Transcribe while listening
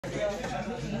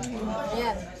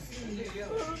Ayan.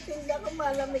 Hindi ako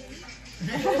malamig.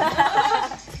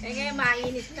 Ngayon,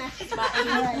 mainit na.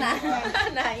 Mainit na.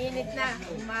 Nainit na.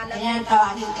 Malamig. Ayan,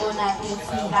 tawagin po natin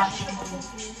si ating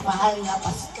mahal na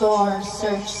Pastor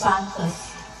Serge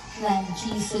Santos ng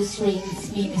Jesus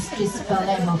Reigns Ministries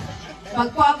Palemo.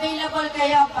 Magpo-available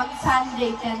kayo pag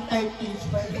Sunday, 10:30.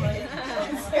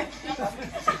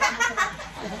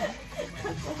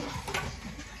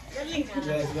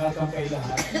 Yes, welcome kayo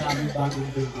lahat sa aming bagong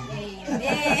building.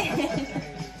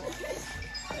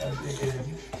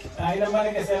 Tayo naman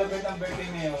nag-celebrate ang birthday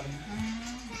ngayon.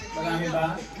 Marami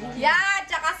ba? Yeah,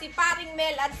 tsaka si Paring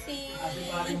Mel at si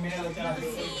Paring Mel at saka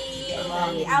si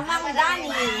Amang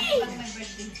Dani.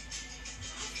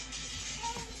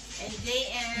 And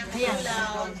JM.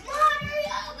 Hello.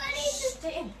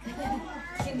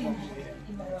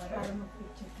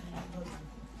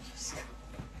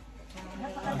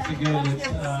 sige, let's,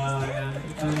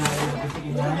 ikaw na si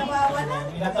Inang.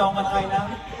 Ilang taong ka na kayo na?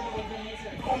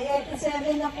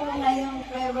 87 na po ngayong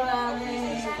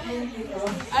February 22.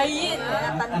 Ayun,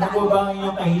 Ano po ba ang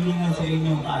inyong kahilingan sa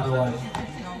inyong kaarawan?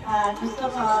 Gusto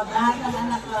ko, lahat ng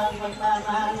anak ko,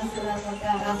 magmamahalan sila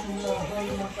magkakasundo o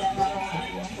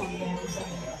magkakaroon ng problema sa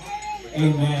mga.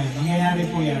 Amen. Nangyayari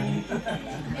po yan.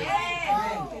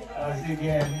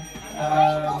 Sige.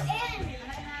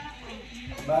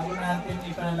 Bago natin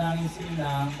ipanalangin si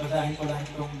Inang, basahin ko lang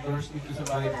itong verse dito sa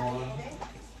Bible.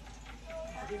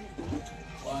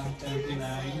 139.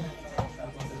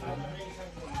 Tapos ito.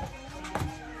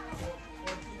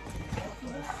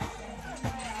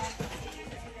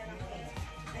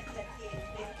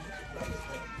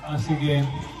 Sige.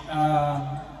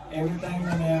 Every time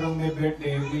na mayroong may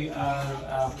birthday, we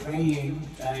are praying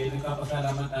dahil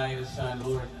nagpapasalamat tayo sa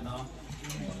Lord. Ano?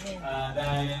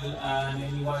 Dahil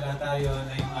naniniwala tayo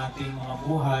na yung ating mga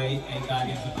buhay ay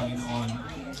galing sa Panginoon.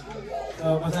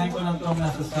 So, basahin ko lang itong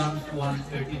nasa Psalms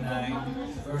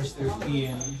 139, verse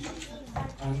 13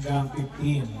 hanggang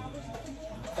 15.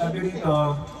 Sabi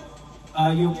rito,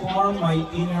 you form my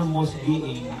innermost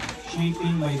being,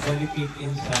 shaping my delicate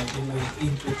inside and my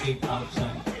intricate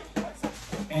outside,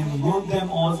 and wove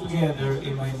them all together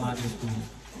in my mother's womb.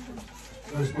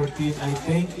 Verse 14, I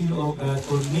thank you, O God,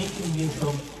 for making me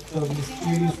so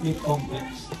mysteriously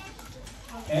complex.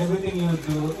 Everything you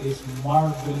do is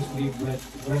marvelously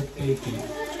breathtaking.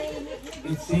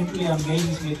 It simply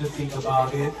amazes me to think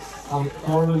about it, how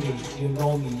thoroughly you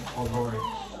know me, O Lord.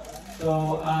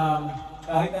 So,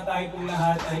 kahit na tayo po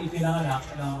lahat ay ipinanganak,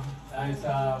 dahil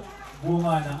sa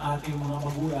bunga ng ating mga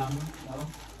magulang,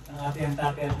 ng ating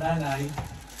tatay at nanay,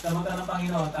 sa mata ng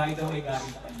Panginoon, tayo daw ay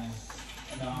galing sa Kanya.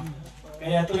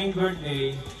 Kaya tuwing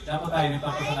birthday, dapat tayo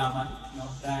nagpapasalamat.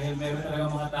 Dahil meron talaga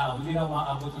mga tao, hindi na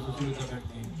umaabot sa susunod sa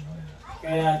birthday.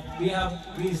 Kaya we have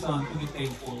reason to be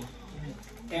thankful.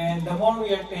 And the more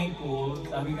we are thankful,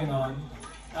 sabi ganon,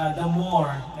 the more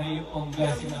na yung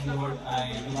blessing ng Lord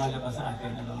ay lumalabas sa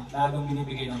atin. Lalong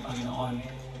binibigay ng Panginoon.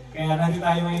 Kaya nandito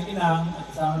tayo ngayon Inang, at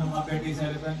kasama ng mga birthday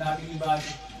celebrant natin iba,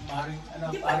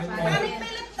 Paring Mel,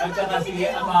 at saka si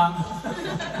Amang.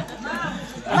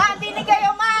 Dinig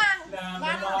kayo, Mang! Na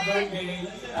may mga birthday,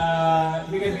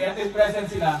 because natin present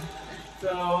sila. So,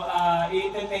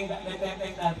 i-thank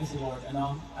natin si Lord.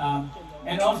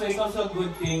 And also, it's also a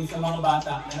good thing sa mga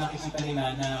bata na nakikita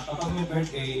nila na kapag may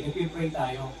birthday, nag-pray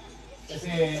tayo.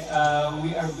 Kasi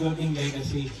we are building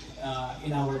legacy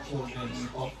in our children.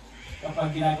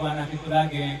 Kapag ginagawa natin ito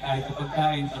lagi, kahit sa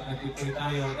pagkain, pag nag-pray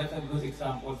tayo, that's a good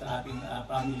example sa ating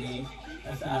family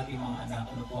at sa ating mga anak.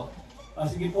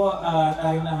 Sige po,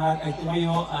 tayo lahat ay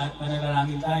tumayo at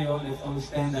manalangin tayo. Let's all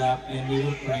stand up and we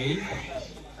will pray.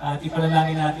 At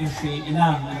ipanalangin natin si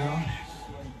Inang.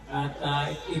 At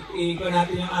i-ko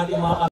natin yung ating mga